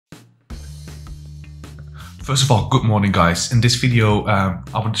First of all, good morning guys. In this video I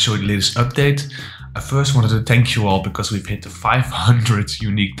want to show you the latest update. I first wanted to thank you all because we've hit the 500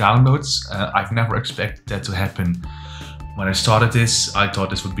 unique downloads. I've never expected that to happen. When I started this, I thought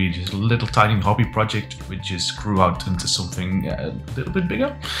this would be just a little tiny hobby project which just grew out into something a little bit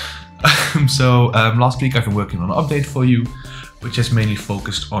bigger. Last week I've been working on an update for you which is mainly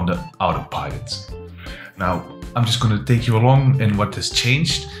focused on the autopilot. Now I'm just going to take you along in what has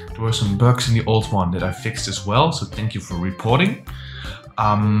changed. There were some bugs in the old one that I fixed as well, so thank you for reporting.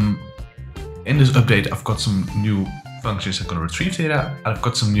 In this update I've got some new functions that are going to retrieve data, and I've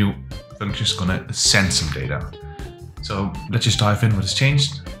got some new functions going to send some data. So let's just dive in what has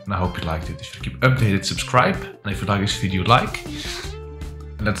changed, and I hope you liked it. If you keep updated, subscribe, and if you like this video, like.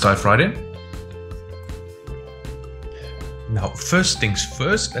 And let's dive right in. Now, first things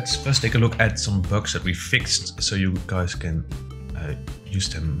first, let's first take a look at some bugs that we fixed so you guys can use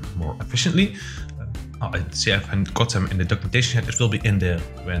them more efficiently. I see I haven't got them in the documentation yet. It will be in there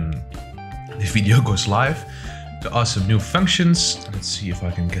when this video goes live. There are some new functions. Let's see if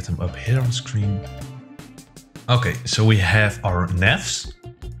I can get them up here on screen. Okay, so we have our NAVs.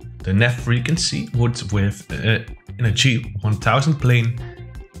 The NAV frequency would, in a G1000 plane,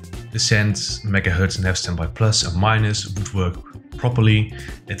 the send megahertz NAV standby plus and minus would work properly.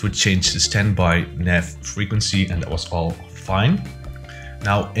 It would change the standby NAV frequency, and that was all fine.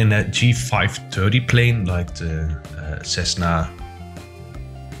 Now in a G530 plane, like the Cesna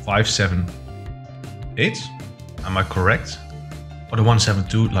 578, am I correct? Or the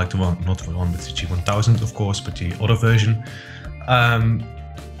 172, like the one, not the one with the G1000 of course, but the other version.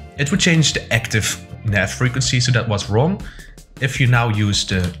 It would change the active NAV frequency, so that was wrong. If you now use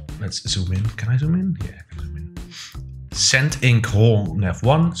the, let's zoom in, can I zoom in? Yeah, I can zoom in. Send inc whole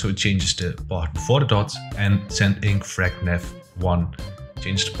nav1, so it changes the part before the dot, and send inc frag nav1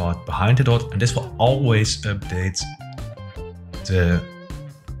 changes the part behind the dot, and this will always update the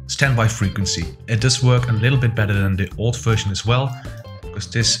standby frequency. It does work a little bit better than the old version as well, because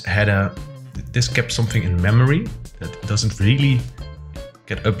this kept something in memory that doesn't really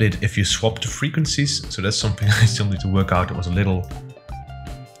get updated if you swap the frequencies. So that's something I still need to work out. It was a little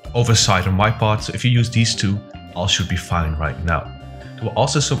oversight on my part. So if you use these two, all should be fine right now. There were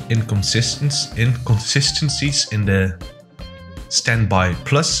also some inconsistencies in the standby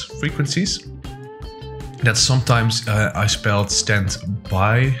plus frequencies. That sometimes I spelled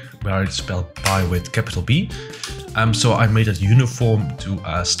standby, where I spelled by with capital B. So I made it uniform to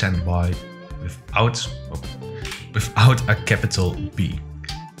standby without a capital B.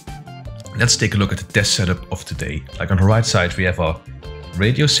 Let's take a look at the test setup of today. Like on the right side, we have our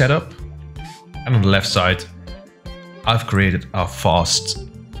radio setup, and on the left side, I've created a fast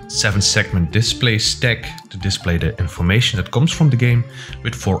 7-segment display stack to display the information that comes from the game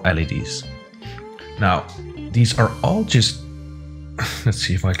with 4 LEDs. Now, these are all just, let's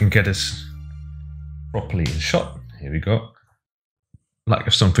see if I can get this properly in shot. Here we go. Like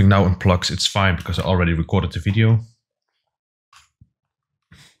if something now unplugs, it's fine because I already recorded the video.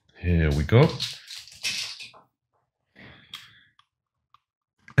 Here we go.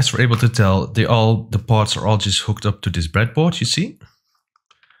 As we're able to tell, the parts are all just hooked up to this breadboard, you see.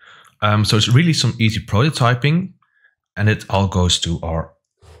 So it's really some easy prototyping, and it all goes to our,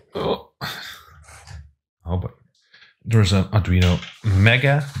 but there's an Arduino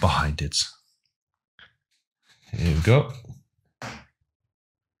Mega behind it. Here we go.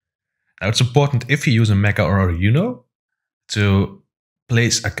 Now it's important, if you use a Mega or Arduino, to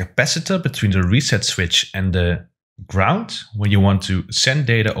place a capacitor between the reset switch and the ground when you want to send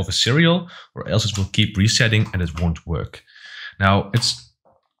data over serial, or else it will keep resetting and it won't work. Now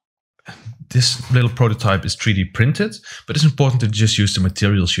this little prototype is 3D printed, but it's important to just use the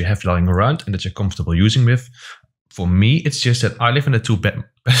materials you have lying around and that you're comfortable using with. For me, it's just that I live in a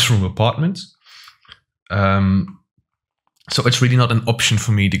 2-bedroom apartment. So it's really not an option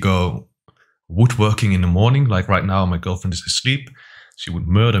for me to go woodworking in the morning. Like right now, my girlfriend is asleep. She would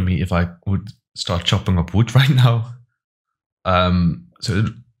murder me if I would start chopping up wood right now. So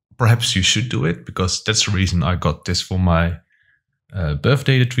perhaps you should do it, because that's the reason I got this for my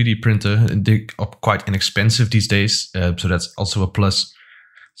birthday, the 3D printer. They're quite inexpensive these days, so that's also a plus.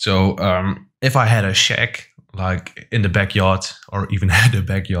 So if I had a shack like in the backyard, or even had a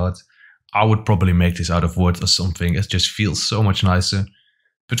backyard, I would probably make this out of wood or something. It just feels so much nicer.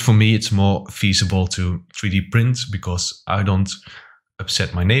 But for me, it's more feasible to 3D print because I don't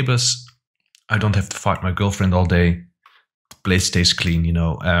upset my neighbors. I don't have to fight my girlfriend all day. The place stays clean, you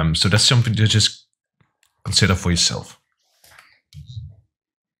know. So that's something to just consider for yourself.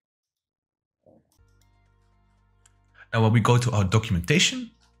 Now when we go to our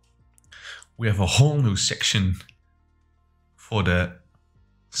documentation, we have a whole new section for the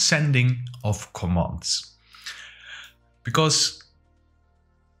sending of commands. Because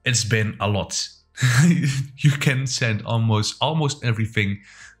it's been a lot. You can send almost everything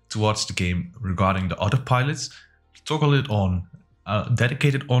towards the game regarding the autopilot. Toggle it on, a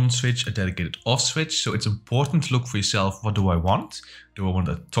dedicated on switch, a dedicated off switch. So it's important to look for yourself, what do I want? Do I want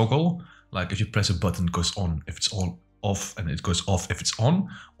a toggle? Like if you press a button, it goes on if it's on, off, and it goes off if it's on.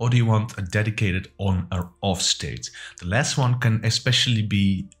 Or do you want a dedicated on or off state? The last one can especially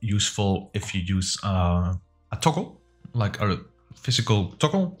be useful if you use a toggle, like a physical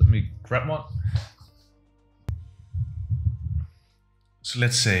toggle. Let me grab one. So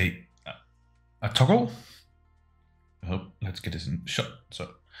let's say a toggle. Let's get this in shot.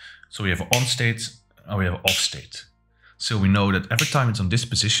 So we have an on state and we have an off state. So we know that every time it's on this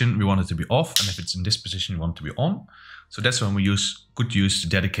position, we want it to be off, and if it's in this position, we want it to be on. So that's when we could use the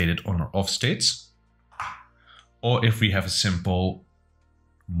dedicated on or off states. Or if we have a simple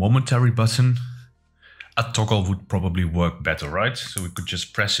momentary button, a toggle would probably work better, right? So we could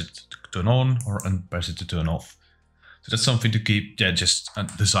just press it to turn on or unpress it to turn off. So that's something to keep, just a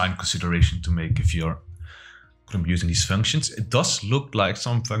design consideration to make if you're going to be using these functions. It does look like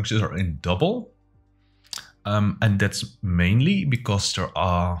some functions are in double. And that's mainly because there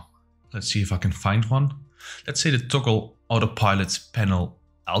are, let's see if I can find one. Let's say the toggle autopilot panel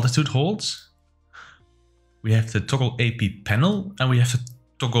altitude holds. We have the toggle AP panel and we have the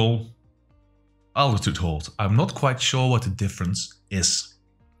toggle altitude hold. I'm not quite sure what the difference is.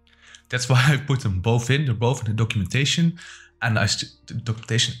 That's why I put them both in. They're both in the documentation, and the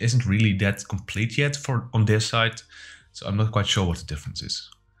documentation isn't really that complete yet on their side, so I'm not quite sure what the difference is.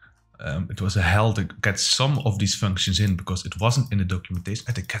 It was a hell to get some of these functions in because it wasn't in the documentation.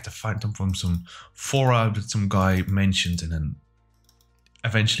 I had to find them from some fora that some guy mentioned, and then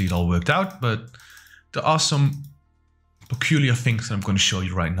eventually it all worked out. But there are some peculiar things that I'm going to show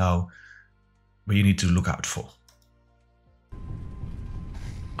you right now where you need to look out for.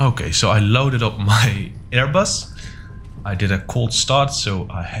 Okay, so I loaded up my Airbus. I did a cold start, so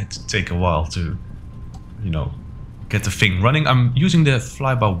I had to take a while to, get the thing running. I'm using the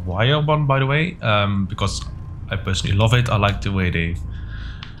fly-by-wire one, by the way, because I personally love it. I like the way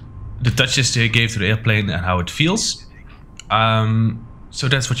the touches they gave to the airplane and how it feels. So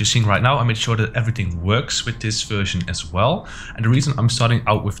that's what you're seeing right now. I made sure that everything works with this version as well. And the reason I'm starting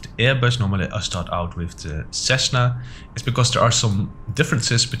out with the Airbus, normally I start out with the Cessna, is because there are some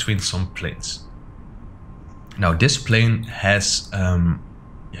differences between some planes. Now this plane has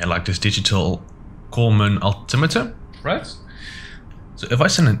like this digital Coleman altimeter, right? So if I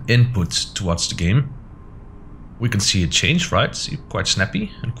send an input towards the game, we can see it change, right? See, quite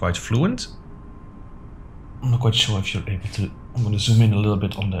snappy and quite fluent. I'm not quite sure if you're able to. I'm going to zoom in a little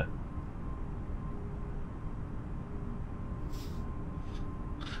bit on the.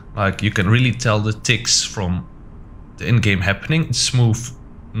 Like you can really tell the ticks from the in-game happening. It's smooth,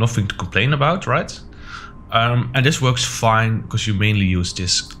 nothing to complain about, right? And this works fine because you mainly use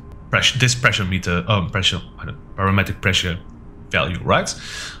this pressure meter, barometric pressure value, right?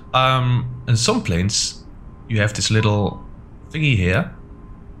 In some planes, you have this little thingy here.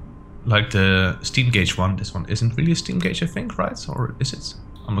 Like the steam gauge one. This one isn't really a steam gauge, I think, right? Or is it?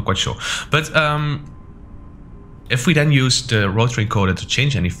 I'm not quite sure. But if we then use the rotary encoder to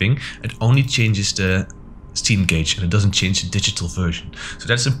change anything, it only changes the steam gauge and it doesn't change the digital version. So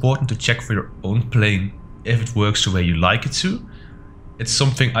that's important to check for your own plane if it works the way you like it to. It's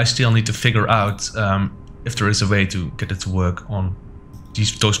something I still need to figure out if there is a way to get it to work on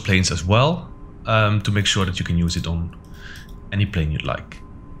those planes as well, to make sure that you can use it on any plane you'd like.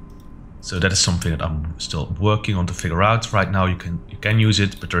 So that is something that I'm still working on to figure out. Right now you can use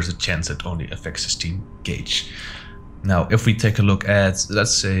it, but there's a chance it only affects the steam gauge. Now if we take a look at,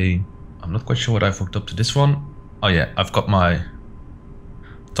 let's say, I'm not quite sure what I've hooked up to this one. Oh yeah, I've got my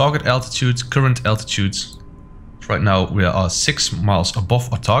target altitude, current altitude. Right now we are 6 miles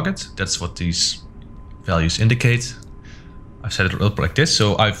above our target. That's what these values indicate. I've set it up like this,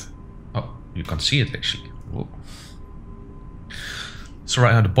 so you can't see it actually. Whoa. So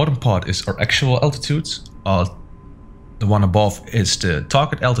right now the bottom part is our actual altitude. The one above is the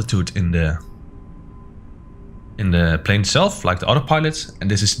target altitude in the plane itself, like the autopilot, and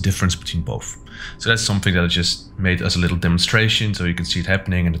this is the difference between both. So that's something that I just made as a little demonstration, so you can see it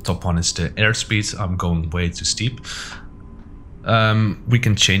happening. And the top one is the airspeed. I'm going way too steep. We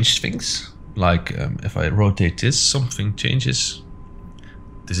can change things, like if I rotate this, something changes.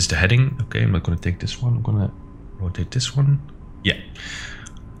 This is the heading. Okay, I'm not going to take this one. I'm going to rotate this one. Yeah.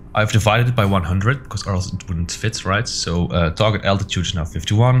 I've divided it by 100 because or else it wouldn't fit, right? So target altitude is now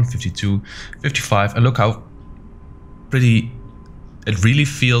 51, 52, 55, and look how pretty it really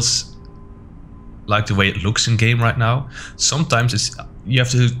feels like the way it looks in game right now. Sometimes you have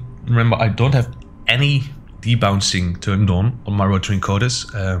to remember I don't have any debouncing turned on my rotary encoders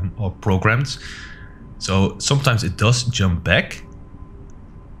or programmed. So sometimes it does jump back,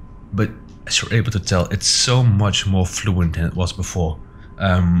 but as you're able to tell, it's so much more fluent than it was before.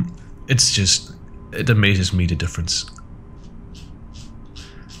 It amazes me the difference.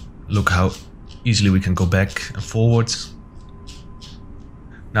 Look how easily we can go back and forward.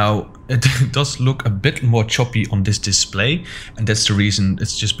 Now it does look a bit more choppy on this display, and that's the reason.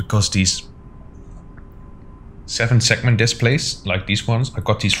 It's just because these 7-segment displays, like these ones, I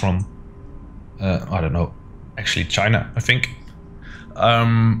got these from I don't know, actually China, I think.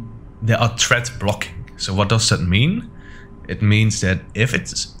 They are thread blocking. So what does that mean? It means that if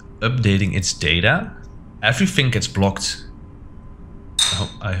it's updating its data, everything gets blocked.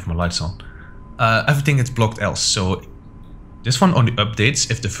 Oh, I have my lights on. Everything gets blocked else. So this one only updates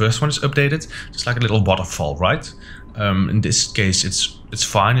if the first one is updated, just like a little waterfall, right? In this case, it's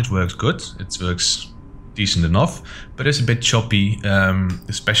fine. It works good. It works decent enough, but it's a bit choppy,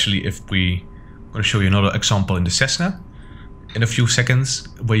 especially if I'm going to show you another example in the Cesna in a few seconds,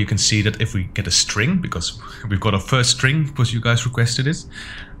 where you can see that if we get a string, because we've got our first string because you guys requested it,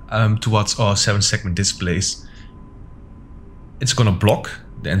 towards our 7-segment displays, it's going to block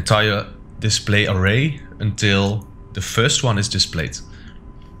the entire display array until the first one is displayed.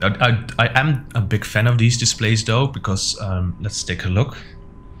 I am a big fan of these displays though, because let's take a look.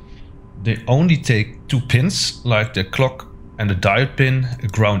 They only take 2 pins, like the clock and the diode pin, a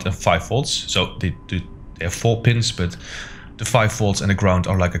ground and 5 volts. So they have 4 pins, but the 5 volts and the ground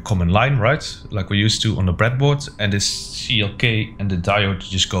are like a common line, right? Like we're used to on the breadboard. And this CLK and the diode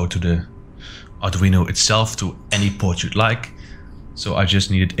just go to the Arduino itself, to any port you'd like. So I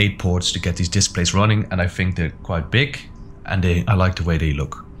just needed 8 ports to get these displays running, and I think they're quite big, and I like the way they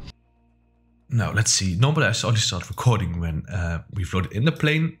look. Now let's see. Normally I only start recording when we've loaded in the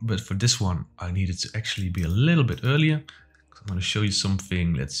plane, but for this one I needed to actually be a little bit earlier, because I'm going to show you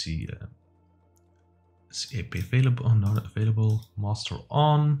something. Let's see. AP available, oh, not available, master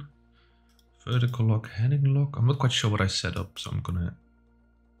on, vertical lock, heading lock. I'm not quite sure what I set up, so I'm gonna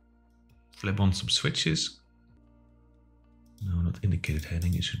flip on some switches. No, not indicated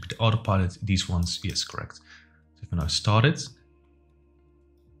heading, it should be the autopilot. These ones, yes, correct. So if I now start it,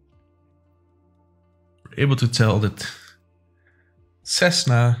 we're able to tell that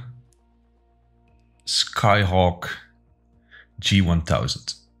Cessna Skyhawk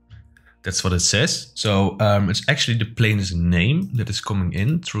G1000. That's what it says. So it's actually the plane's name that is coming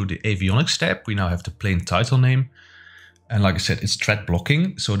in through the avionics tab. We now have the plane title name. And like I said, it's thread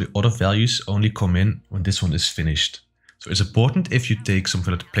blocking. So the other values only come in when this one is finished. So it's important if you take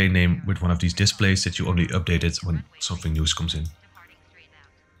something like the plane name with one of these displays that you only update it when something new comes in.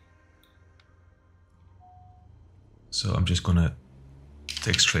 So I'm just gonna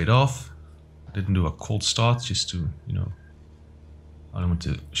take straight off. I didn't do a cold start just to, you know, I want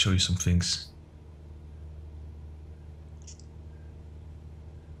to show you some things.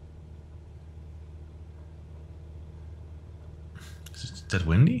 Is it that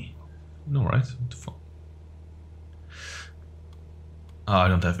windy? No, right? What the fuck? Oh, I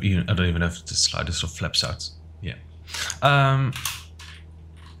don't even have the slider, so flaps out. Yeah.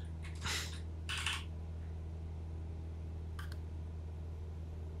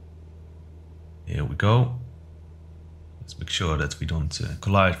 Here we go. Let's make sure that we don't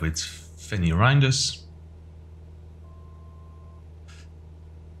collide with Fanny around us.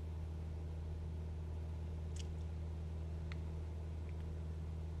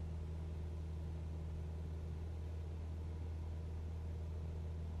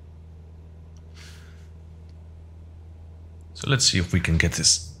 So let's see if we can get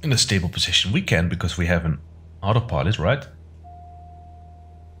this in a stable position. We can, because we have an autopilot, right?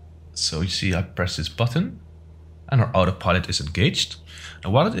 So you see I press this button and our autopilot is engaged.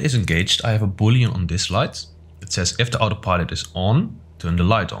 And while it is engaged, I have a boolean on this light. It says if the autopilot is on, turn the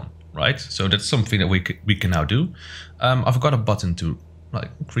light on, right? So that's something that we can now do. I've got a button to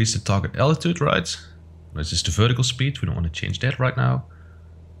like increase the target altitude, right? This is the vertical speed. We don't want to change that right now.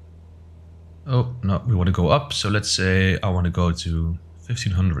 Oh, no, we want to go up. So let's say I want to go to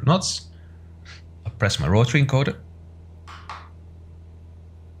 1500 knots. I press my rotary encoder.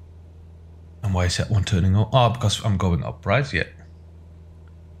 And why is that one turning on? Oh, because I'm going up, right? Yeah.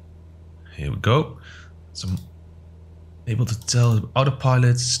 Here we go. So I'm able to tell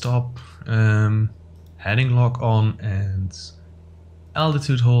autopilot, stop, heading lock on, and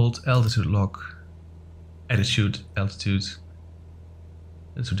altitude hold, altitude lock, attitude, altitude.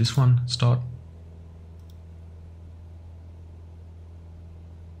 Let's do this one, start.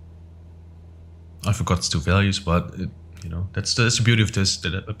 I forgot 2 values, but you know, that's the beauty of this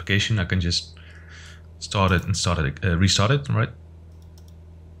application. I can just start it and restart it, right?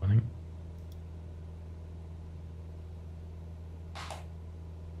 Running.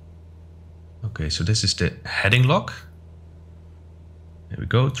 Okay, so this is the heading lock. There we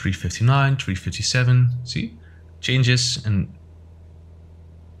go, 359, 357, see? Changes, and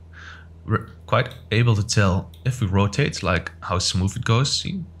we're quite able to tell if we rotate, like how smooth it goes,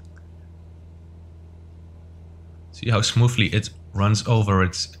 see? See how smoothly it runs over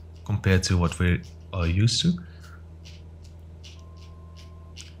it compared to what we are used to.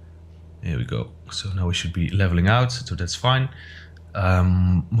 There we go. So now we should be leveling out, so that's fine.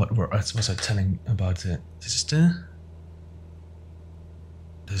 What was I telling about it? This is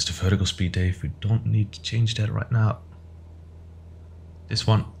the vertical speed, Dave. We don't need to change that right now. This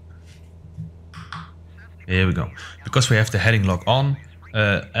one. Here we go. Because we have the heading lock on,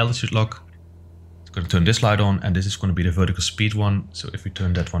 altitude lock, it's going to turn this light on, and this is going to be the vertical speed one. So if we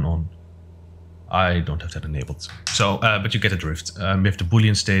turn that one on, I don't have that enabled. So, but you get the drift. We have the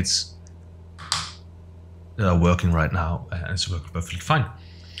Boolean states that are working right now, and it's working perfectly fine.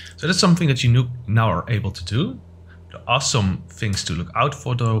 So that's something that you now are able to do. There are some things to look out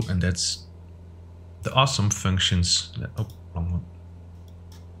for though, and there are some functions that, oh, wrong one.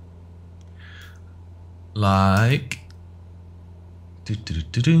 Like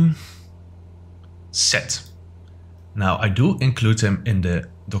set. Now I do include them in the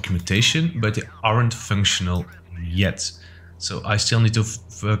documentation, but they aren't functional yet. So I still need to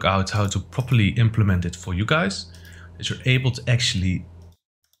work out how to properly implement it for you guys, that you're able to actually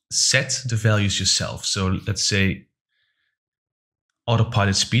set the values yourself. So let's say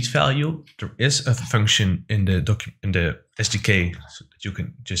autopilot speed value, there is a function in the SDK so that you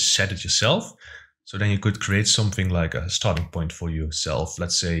can just set it yourself. So then you could create something like a starting point for yourself.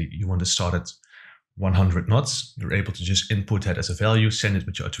 Let's say you want to start at 100 knots. You're able to just input that as a value, send it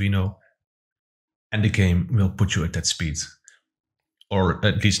with your Arduino, and the game will put you at that speed. Or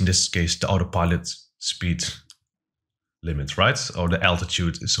at least in this case, the autopilot speed limit, right? Or the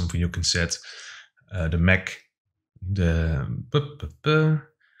altitude is something you can set. The Mach, the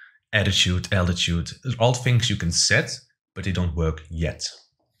attitude, altitude, all things you can set, but they don't work yet.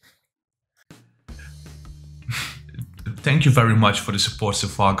 Thank you very much for the support so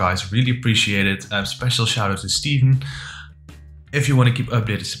far, guys. Really appreciate it. Special shout out to Steven. If you want to keep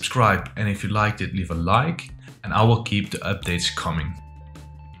updated, subscribe. And if you liked it, leave a like. And I will keep the updates coming.